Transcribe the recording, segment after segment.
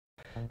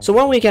So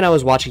one weekend I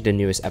was watching the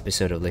newest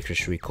episode of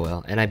Lycoris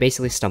Recoil, and I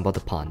basically stumbled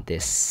upon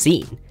this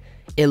scene.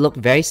 It looked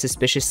very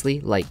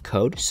suspiciously like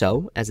code,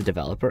 so as a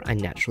developer, I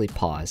naturally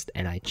paused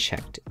and I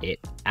checked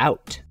it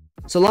out.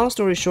 So long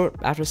story short,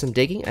 after some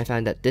digging, I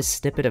found that this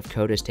snippet of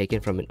code is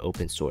taken from an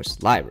open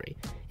source library.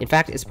 In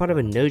fact, it's part of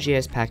a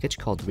Node.js package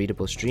called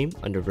Readable Stream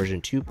under version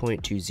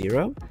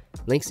 2.20,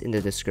 links in the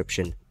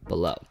description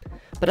below.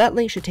 But that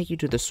link should take you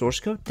to the source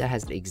code that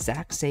has the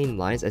exact same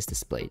lines as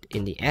displayed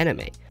in the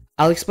anime.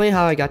 I'll explain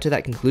how I got to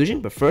that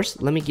conclusion, but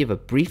first, let me give a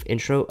brief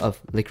intro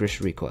of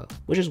Lycoris Recoil,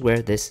 which is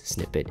where this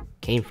snippet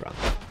came from.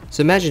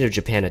 So imagine if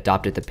Japan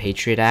adopted the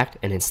Patriot Act,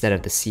 and instead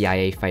of the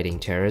CIA fighting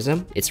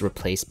terrorism, it's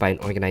replaced by an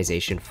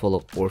organization full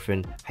of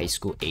orphan high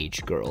school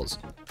age girls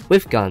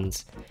with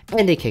guns,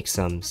 and they kick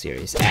some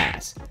serious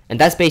ass. And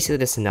that's basically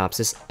the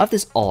synopsis of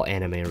this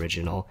all-anime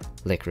original,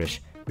 Lycoris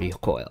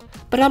Recoil.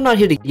 But I'm not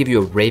here to give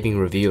you a raving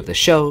review of the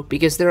show,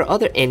 because there are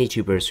other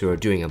AniTubers who are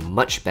doing a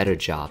much better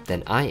job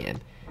than I am.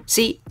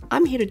 See,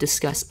 I'm here to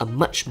discuss a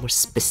much more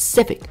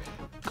specific,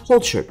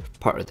 cultured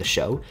part of the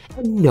show,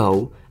 and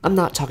no, I'm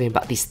not talking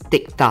about these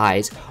thick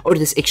thighs or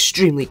this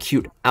extremely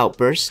cute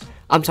outburst.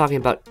 I'm talking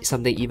about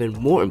something even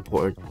more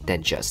important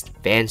than just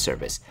fan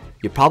service.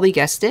 You probably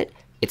guessed it,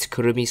 it's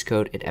Kurumi's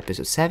code in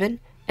episode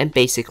 7, and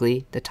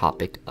basically the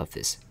topic of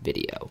this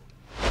video.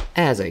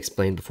 As I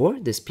explained before,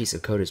 this piece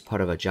of code is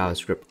part of a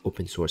JavaScript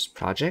open source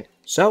project.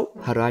 So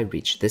how do I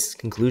reach this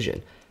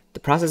conclusion?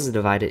 The process is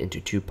divided into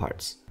two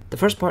parts. The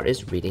first part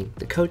is reading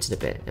the code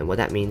snippet, and what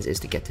that means is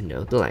to get to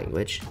know the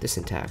language, the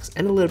syntax,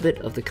 and a little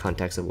bit of the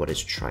context of what it's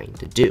trying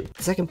to do.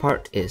 The second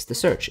part is the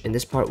search. In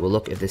this part, we'll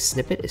look if this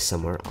snippet is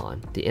somewhere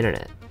on the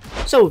internet.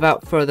 So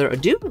without further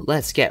ado,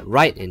 let's get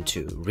right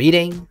into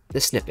reading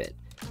the snippet.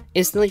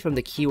 Instantly from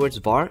the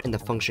keywords var and the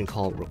function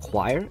called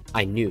require,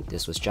 I knew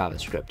this was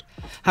JavaScript.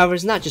 However,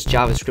 it's not just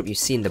JavaScript you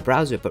see in the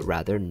browser, but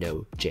rather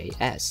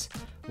Node.js.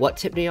 What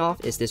tipped me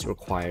off is this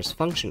requires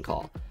function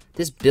call.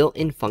 This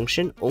built-in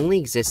function only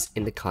exists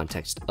in the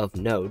context of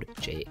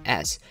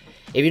Node.js.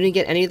 If you didn't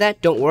get any of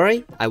that, don't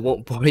worry, I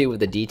won't bore you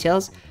with the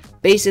details.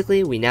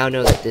 Basically, we now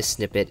know that this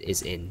snippet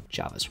is in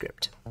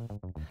JavaScript.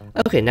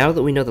 Okay, now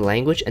that we know the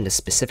language and the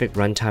specific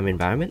runtime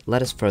environment,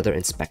 let us further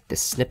inspect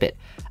this snippet.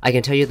 I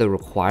can tell you the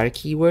require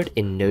keyword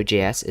in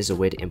Node.js is a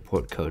way to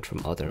import code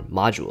from other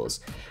modules.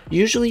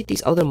 Usually,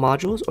 these other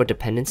modules or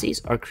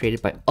dependencies are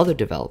created by other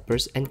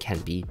developers and can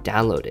be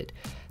downloaded.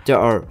 There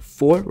are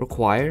 4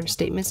 require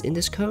statements in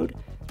this code.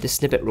 This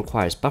snippet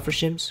requires buffer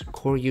shims,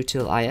 core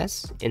util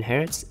is,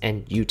 inherits,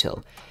 and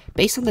util.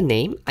 Based on the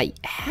name, I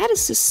had a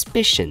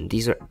suspicion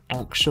these are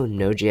actual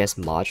Node.js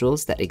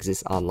modules that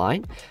exist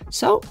online,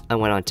 so I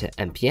went on to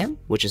npm,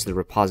 which is the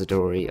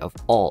repository of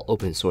all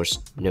open source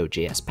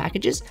Node.js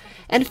packages,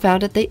 and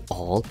found that they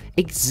all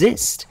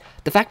exist.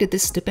 The fact that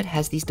this snippet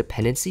has these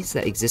dependencies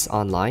that exist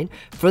online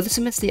further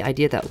cements the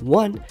idea that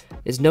 1,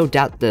 is no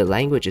doubt the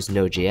language is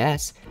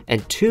Node.js,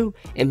 and 2,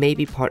 it may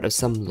be part of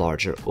some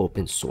larger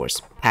open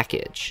source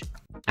package.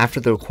 After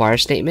the require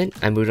statement,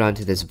 I moved on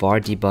to this var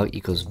debug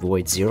equals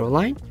void 0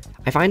 line.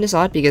 I find this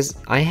odd because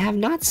I have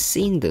not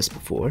seen this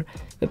before,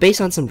 but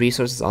based on some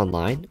resources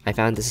online, I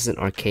found this is an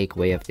archaic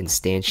way of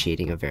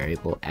instantiating a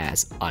variable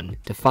as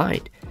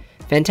undefined.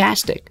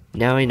 Fantastic!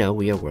 Now I know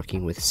we are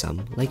working with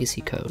some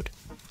legacy code.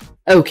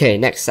 Okay,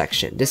 next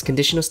section. This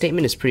conditional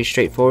statement is pretty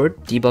straightforward.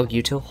 Debug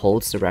util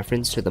holds the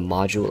reference to the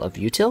module of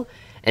util,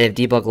 and if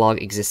debug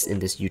log exists in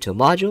this util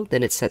module,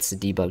 then it sets the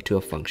debug to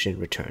a function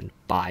returned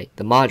by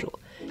the module.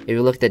 If we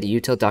look at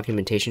the util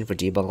documentation for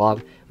debug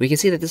log, we can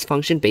see that this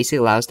function basically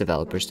allows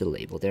developers to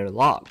label their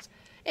logs.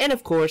 And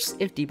of course,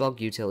 if debug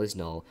util is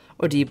null,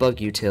 or debug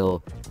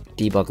util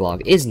debug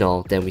log is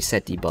null, then we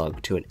set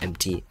debug to an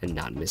empty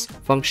anonymous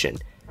function.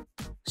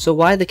 So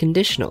why the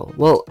conditional?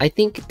 Well, I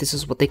think this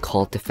is what they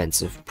call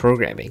defensive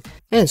programming.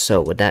 And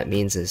so what that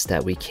means is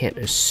that we can't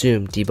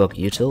assume debug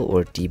util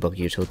or debug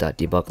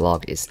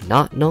util.debuglog is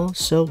not null,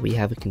 so we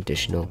have a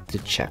conditional to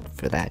check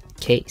for that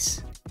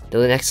case.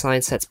 Though the next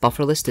line sets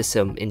buffer list to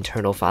some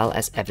internal file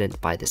as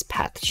evident by this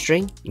path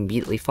string,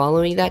 immediately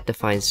following that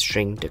defines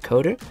string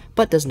decoder,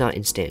 but does not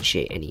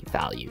instantiate any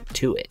value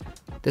to it.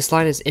 This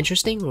line is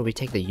interesting when we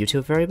take the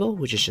util variable,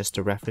 which is just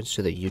a reference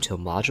to the util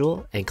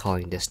module, and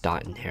calling this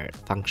 .inherit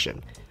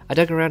function. I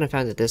dug around and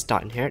found that this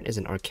 .inherit is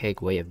an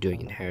archaic way of doing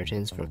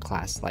inheritance for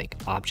class-like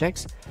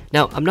objects.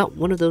 Now, I'm not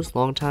one of those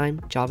long-time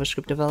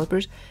JavaScript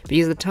developers,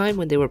 because at the time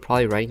when they were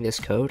probably writing this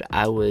code,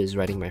 I was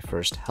writing my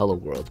first Hello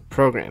World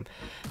program.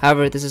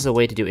 However, this is a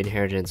way to do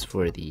inheritance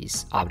for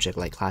these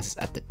object-like classes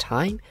at the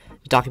time.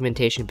 The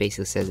documentation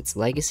basically says it's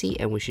legacy,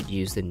 and we should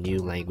use the new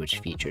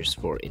language features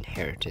for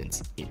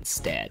inheritance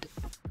instead.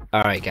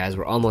 Alright guys,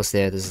 we're almost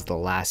there. This is the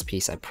last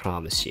piece, I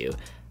promise you.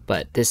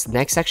 But this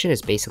next section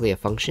is basically a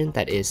function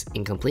that is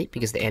incomplete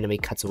because the anime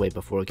cuts away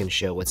before it can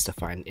show what's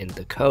defined in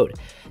the code.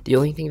 The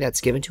only thing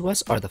that's given to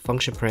us are the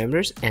function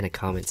parameters and a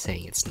comment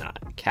saying it's not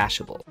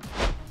cacheable.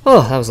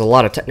 Oh, that was a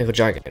lot of technical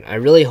jargon. I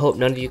really hope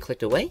none of you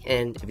clicked away,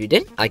 and if you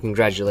did, I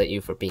congratulate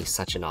you for being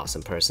such an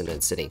awesome person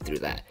and sitting through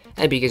that.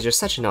 And because you're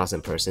such an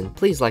awesome person,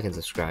 please like and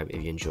subscribe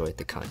if you enjoyed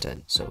the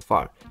content so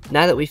far.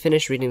 Now that we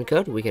finished reading the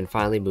code, we can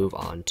finally move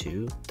on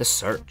to the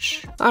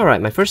search.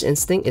 Alright, my first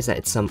instinct is that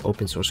it's some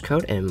open source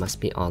code and it must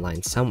be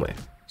online somewhere.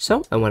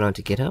 So I went on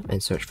to GitHub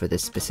and searched for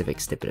this specific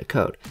snippet of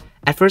code.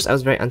 At first I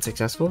was very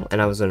unsuccessful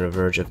and I was on the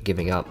verge of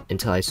giving up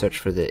until I searched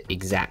for the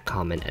exact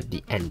comment at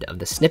the end of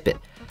the snippet.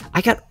 I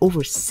got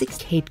over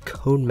 6K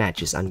code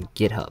matches on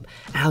GitHub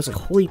and I was like,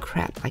 holy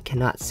crap, I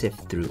cannot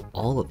sift through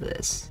all of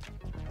this.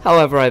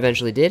 However, I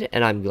eventually did,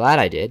 and I'm glad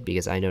I did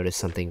because I noticed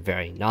something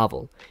very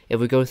novel. If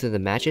we go through the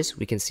matches,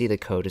 we can see the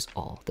code is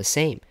all the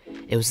same.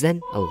 It was then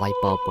a light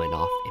bulb went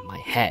off in my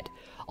head.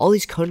 All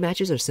these code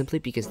matches are simply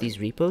because these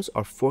repos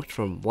are forked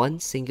from one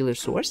singular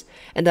source,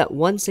 and that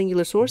one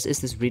singular source is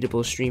this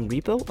readable stream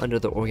repo under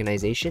the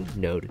organization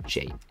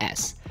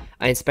Node.js.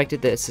 I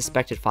inspected the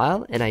suspected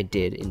file, and I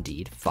did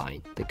indeed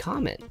find the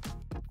comment.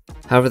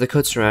 However, the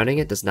code surrounding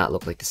it does not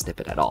look like the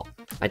snippet at all.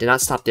 I did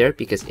not stop there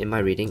because in my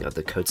reading of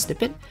the code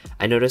snippet,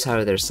 I noticed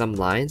how there are some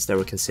lines that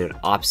were considered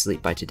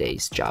obsolete by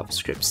today's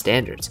JavaScript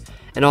standards.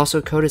 And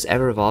also, code is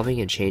ever evolving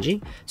and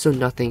changing, so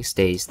nothing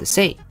stays the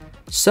same.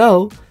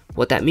 So,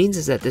 what that means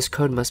is that this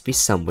code must be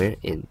somewhere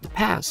in the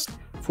past.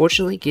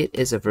 Fortunately, Git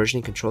is a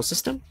versioning control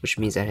system, which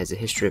means that it has a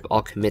history of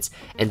all commits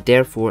and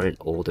therefore an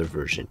older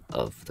version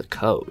of the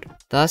code.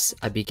 Thus,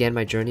 I began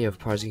my journey of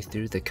parsing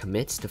through the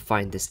commits to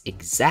find this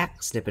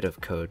exact snippet of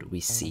code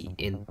we see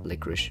in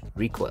Lycoris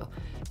Recoil.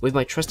 With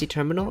my trusty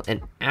terminal,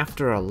 and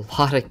after a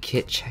lot of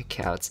Git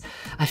checkouts,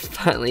 I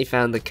finally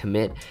found the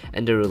commit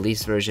and the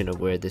release version of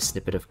where this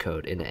snippet of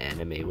code in the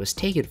anime was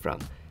taken from.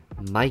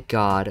 My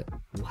god,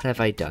 what have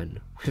I done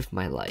with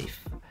my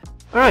life?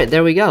 Alright,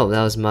 there we go.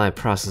 That was my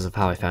process of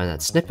how I found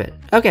that snippet.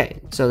 Okay,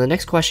 so the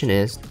next question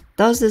is,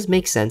 does this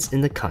make sense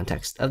in the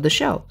context of the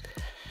show?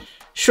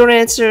 Short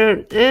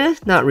answer,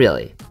 not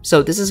really.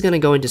 So this is going to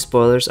go into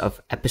spoilers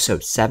of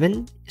episode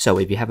 7. So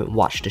if you haven't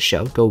watched the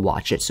show, go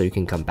watch it so you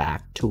can come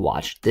back to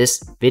watch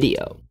this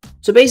video.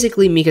 So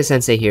basically,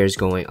 Mika-sensei here is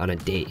going on a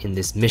date in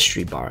this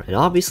mystery bar, and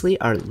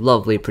obviously our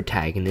lovely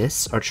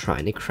protagonists are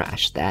trying to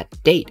crash that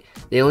date.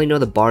 They only know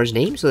the bar's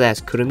name, so that's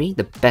Kurumi,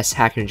 the best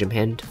hacker in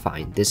Japan, to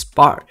find this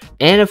bar.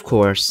 And of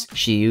course,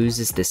 she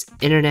uses this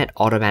internet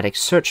automatic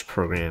search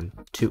program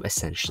to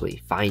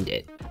essentially find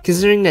it.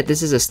 Considering that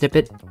this is a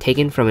snippet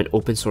taken from an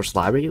open source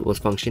library whose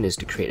function is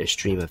to create a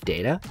stream of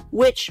data,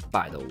 which,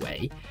 by the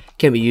way,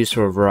 can be used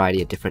for a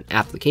variety of different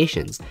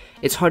applications,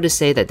 it's hard to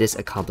say that this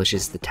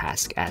accomplishes the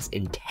task as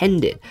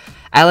intended.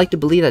 I like to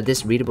believe that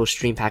this readable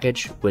stream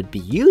package would be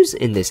used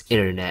in this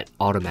internet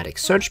automatic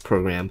search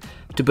program,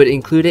 but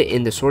include it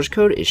in the source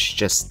code is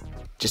just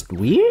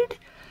weird?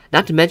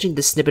 Not to mention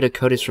this snippet of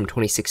code is from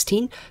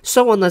 2016,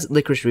 so unless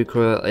Lycoris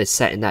Recoil is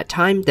set in that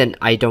time, then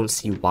I don't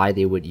see why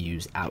they would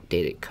use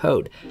outdated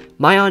code.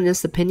 My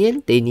honest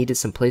opinion, they needed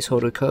some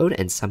placeholder code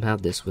and somehow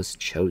this was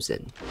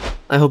chosen.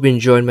 I hope you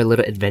enjoyed my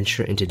little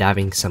adventure into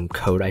diving some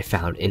code I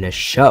found in a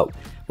show.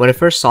 When I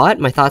first saw it,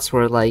 my thoughts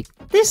were like,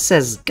 this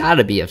has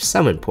gotta be of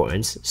some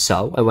importance,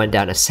 so I went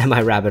down a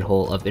semi-rabbit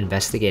hole of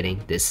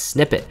investigating this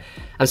snippet.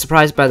 I'm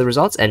surprised by the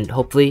results and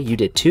hopefully you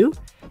did too.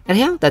 And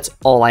yeah, that's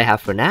all I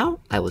have for now.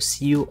 I will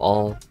see you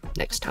all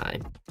next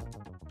time.